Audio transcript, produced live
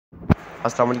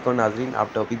अस्सलाम वालेकुम नाज़रीन, आप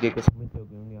टॉपिक देख के समझ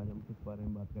चुके होंगे। आज हम किस बारे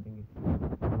में बात करेंगे।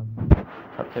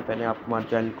 सबसे पहले आप हमारे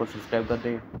चैनल को सब्सक्राइब कर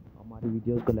दें, हमारी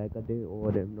वीडियोस को लाइक कर दें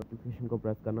और नोटिफिकेशन को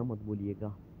प्रेस करना मत भूलिएगा।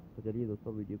 तो चलिए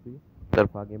दोस्तों, वीडियो की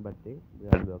तरफ आगे बढ़ते हैं।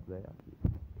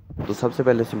 तो सबसे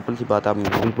पहले सिंपल सी बात, आप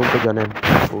गूगल क्रोम पे जाना है।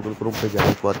 गूगल क्रोम पे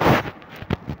जाने के बाद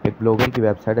एक ब्लॉगर की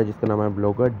वेबसाइट है जिसका नाम है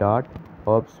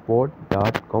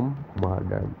blogger.hubspot.com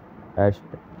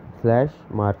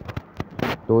 /mark।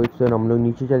 तो इससे हम लोग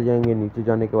नीचे चल जाएंगे। नीचे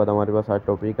जाने के बाद हमारे पास आज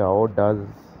टॉपिक है how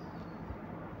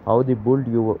the build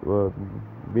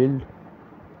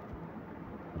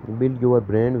your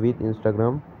brand with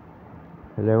Instagram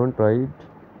 11 tried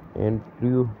and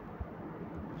true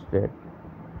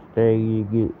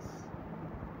strategies.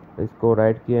 इसको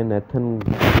राइट किया नेथन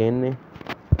केन ने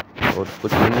और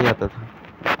कुछ नहीं आता था।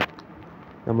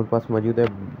 हमारे पास मौजूद है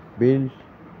build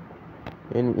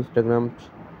in Instagram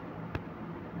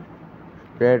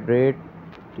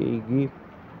strategy,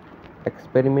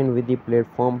 experiment with the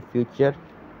platform future,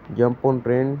 jump on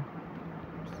trend,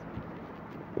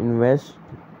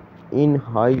 invest in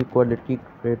high quality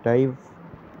creative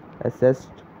assets,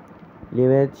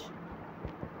 leverage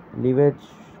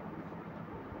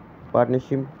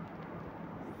partnership,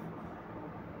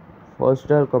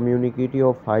 foster community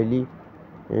of highly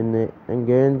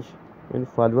engaged and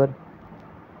follower,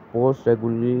 post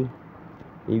regularly,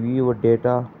 review your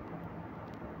data,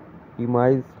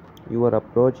 optimize your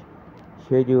approach,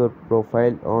 share your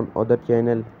profile on other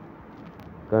channel,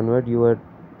 convert your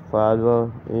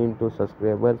follower into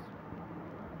subscribers,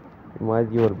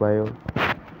 optimize your bio।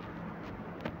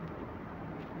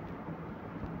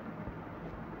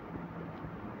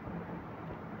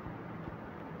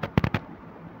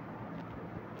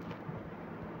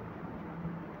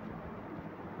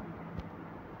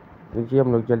 नीचे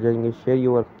हम लोग चल जाएंगे share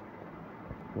your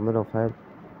profile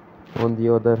on the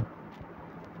other,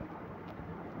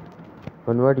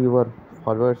 convert your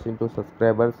followers into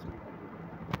subscribers,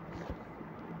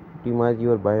 optimize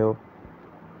your bio,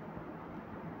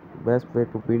 best way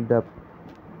to build up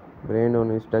brand on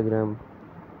Instagram।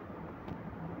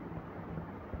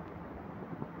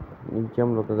 नीचे हम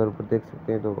लोग अगर ऊपर देख सकते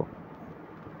हैं तो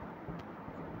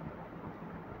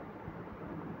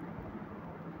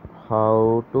how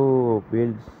to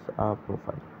build a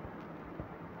profile,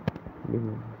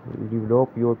 develop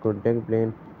your content plan.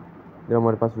 इधर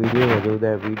हमारे पास वीडियो मौजूद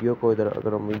है। वीडियो को इधर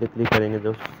अगर हम वीडियो क्लिक करेंगे तो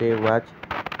उससे वॉच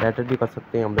लेटर भी कर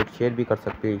सकते हैं, हम लोग शेयर भी कर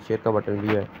सकते हैं। शेयर का बटन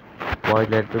भी है, वॉच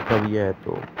लेटर का भी है।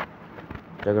 तो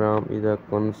Instagram is a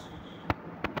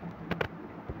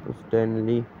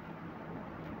constantly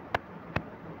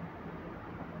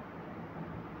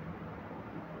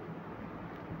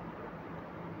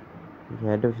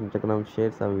head of Instagram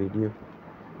shares a video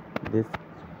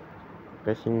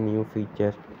discussing new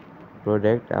features,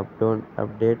 product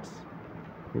updates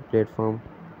the platform।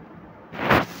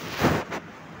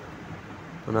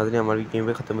 तो नाज़रीन, हमारी गेम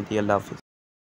पे ख़त्म होती है। अल्लाह हाफ़िज़।